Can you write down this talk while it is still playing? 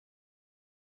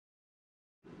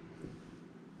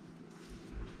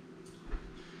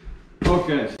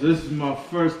Okay, so this is my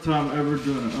first time ever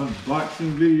doing an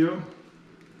unboxing video.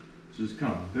 Just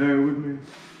kind of bear with me.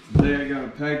 Today I got a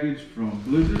package from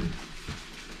Blizzard.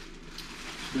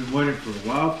 Been waiting for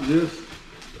a while for this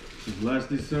since last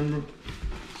December.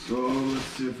 So let's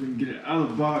see if we can get it out of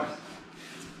the box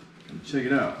and check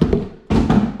it out. Alright.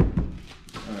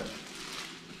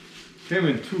 Came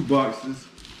in two boxes.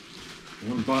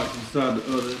 One box inside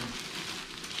the other.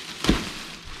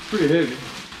 Pretty heavy.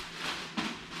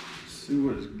 Let's see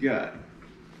what it's got.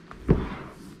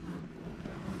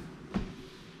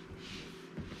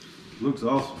 Looks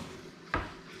awesome.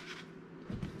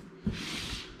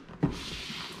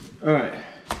 Alright.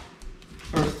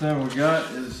 First thing we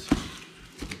got is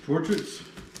the portraits.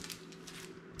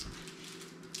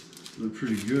 Look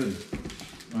pretty good.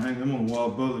 I hang them on the wall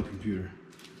above the computer.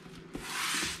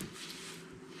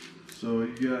 So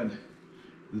you got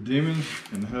the demon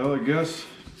and hell, I guess,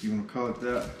 if you want to call it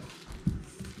that.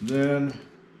 Then,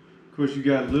 of course, you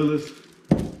got Lilith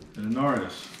and an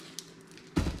artist.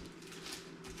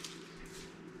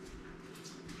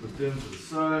 Put them to the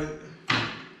side.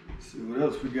 Let's see what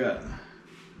else we got.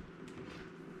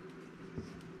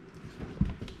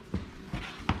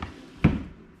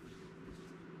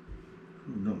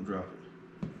 Don't drop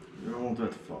it. You don't want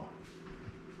that to fall.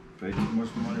 Pay too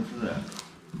much money for that.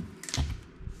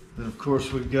 Then of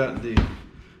course we've got the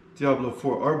Diablo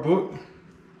 4 art book.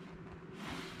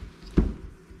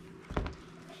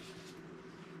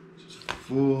 Just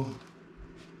full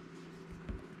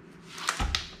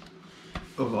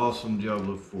of awesome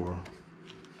Diablo 4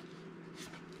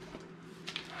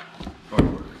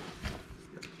 artwork.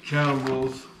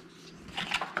 Countables.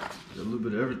 Got a little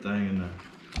bit of everything in there.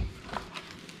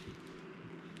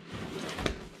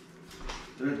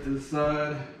 That to the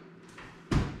side.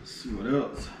 Let's see what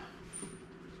else.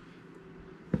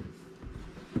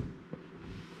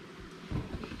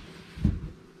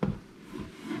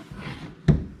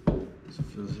 This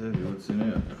feels heavy. What's in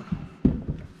it?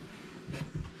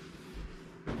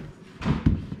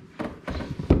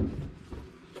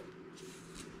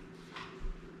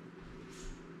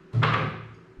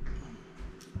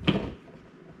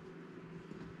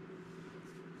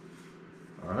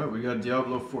 All right, we got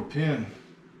Diablo 4 pen.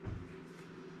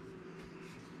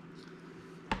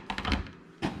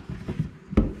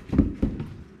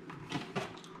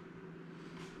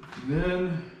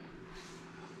 Then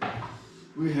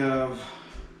we have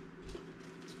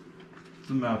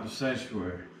the map of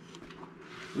Sanctuary.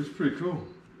 Looks pretty cool.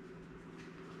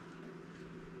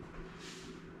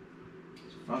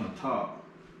 Let's find the top.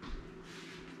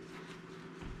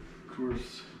 Of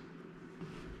course,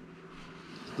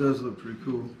 it does look pretty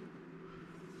cool.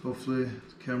 Hopefully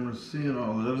the camera's seeing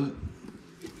all of it.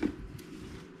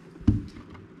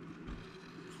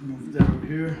 Move that over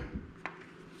here.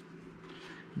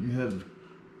 You have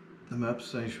the map of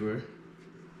Sanctuary.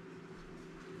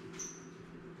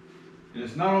 And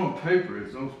it's not on paper,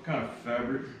 it's on some kind of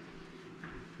fabric.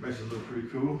 Makes it look pretty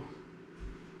cool.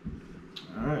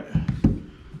 Alright.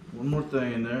 One more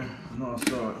thing in there. I know I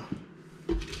saw it.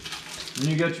 Then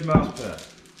you got your mouse pad.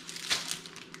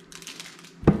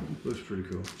 Looks pretty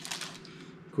cool.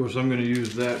 Of course I'm going to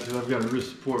use that because I've got a wrist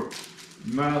support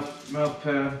mouse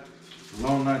pad.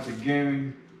 Long nights of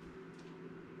gaming.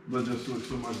 But this looks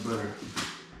so much better.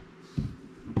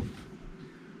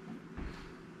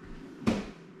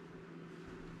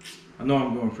 I know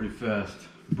I'm going pretty fast,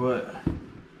 but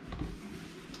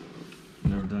I've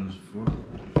never done this before.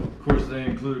 Of course, they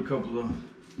include a couple of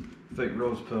fake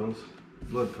rose petals,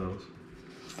 blood petals.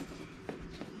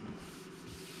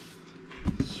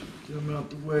 Get them out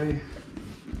the way.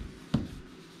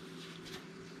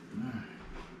 Right.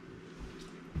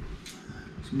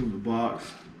 Let's move the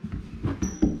box.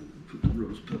 Put the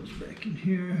rose petals back in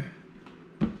here.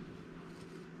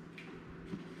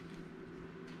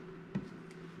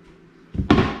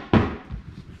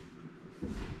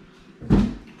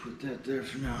 Put that there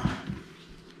for now.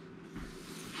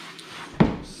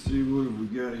 Let's see what have we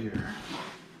got here.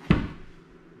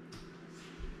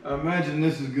 I imagine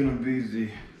this is gonna be the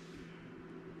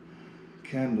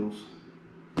candles.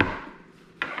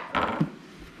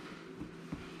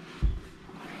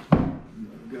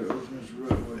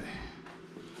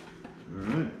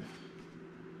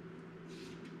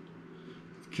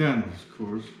 Candles, of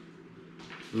course.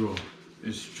 Little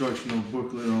instructional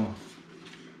booklet on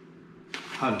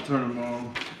how to turn them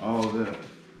on, all of that.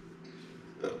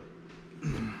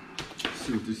 Let's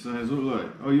see what these things look like.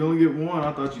 Oh, you only get one?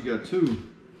 I thought you got two.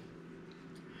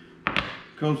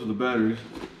 Comes with the batteries.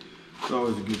 It's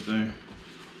always a good thing.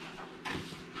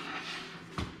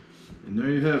 And there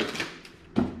you have it.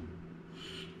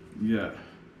 Yeah.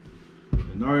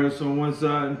 And Narius on one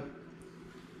side,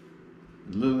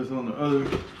 Lilith on the other.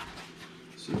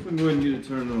 See if we can go ahead and get it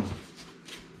turned on.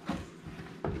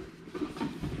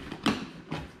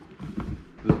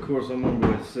 But of course, I'm gonna go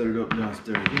ahead and set it up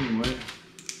downstairs anyway.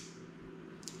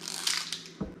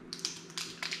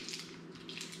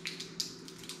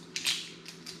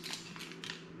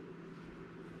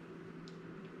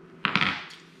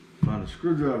 Find a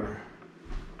screwdriver.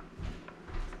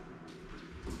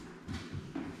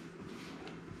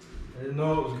 I didn't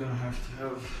know I was gonna have to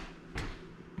have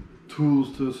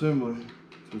tools to assemble. Of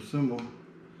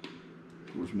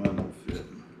course, mine don't fit.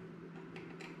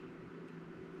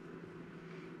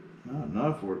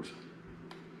 Knife works.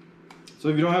 So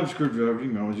if you don't have a screwdriver,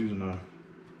 you can always use a knife.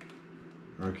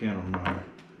 Or a can on mine.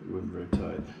 It wasn't very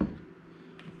tight.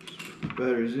 Just put the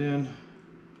batteries in.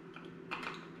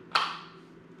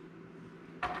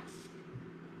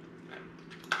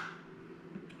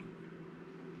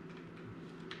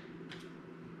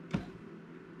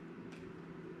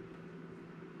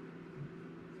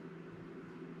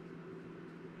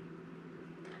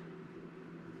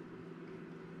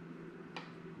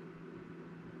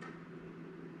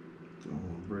 Don't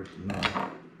want to break the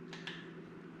knot.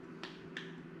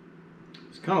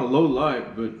 It's kind of low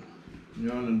light, but you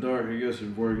know, in the dark, I guess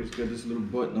it'd work. It's got this little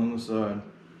button on the side.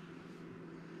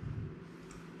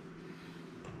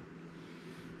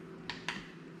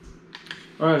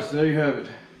 Alright, so there you have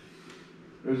it.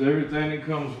 There's everything that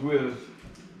comes with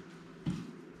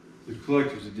the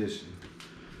collector's edition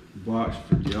box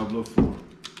for Diablo 4.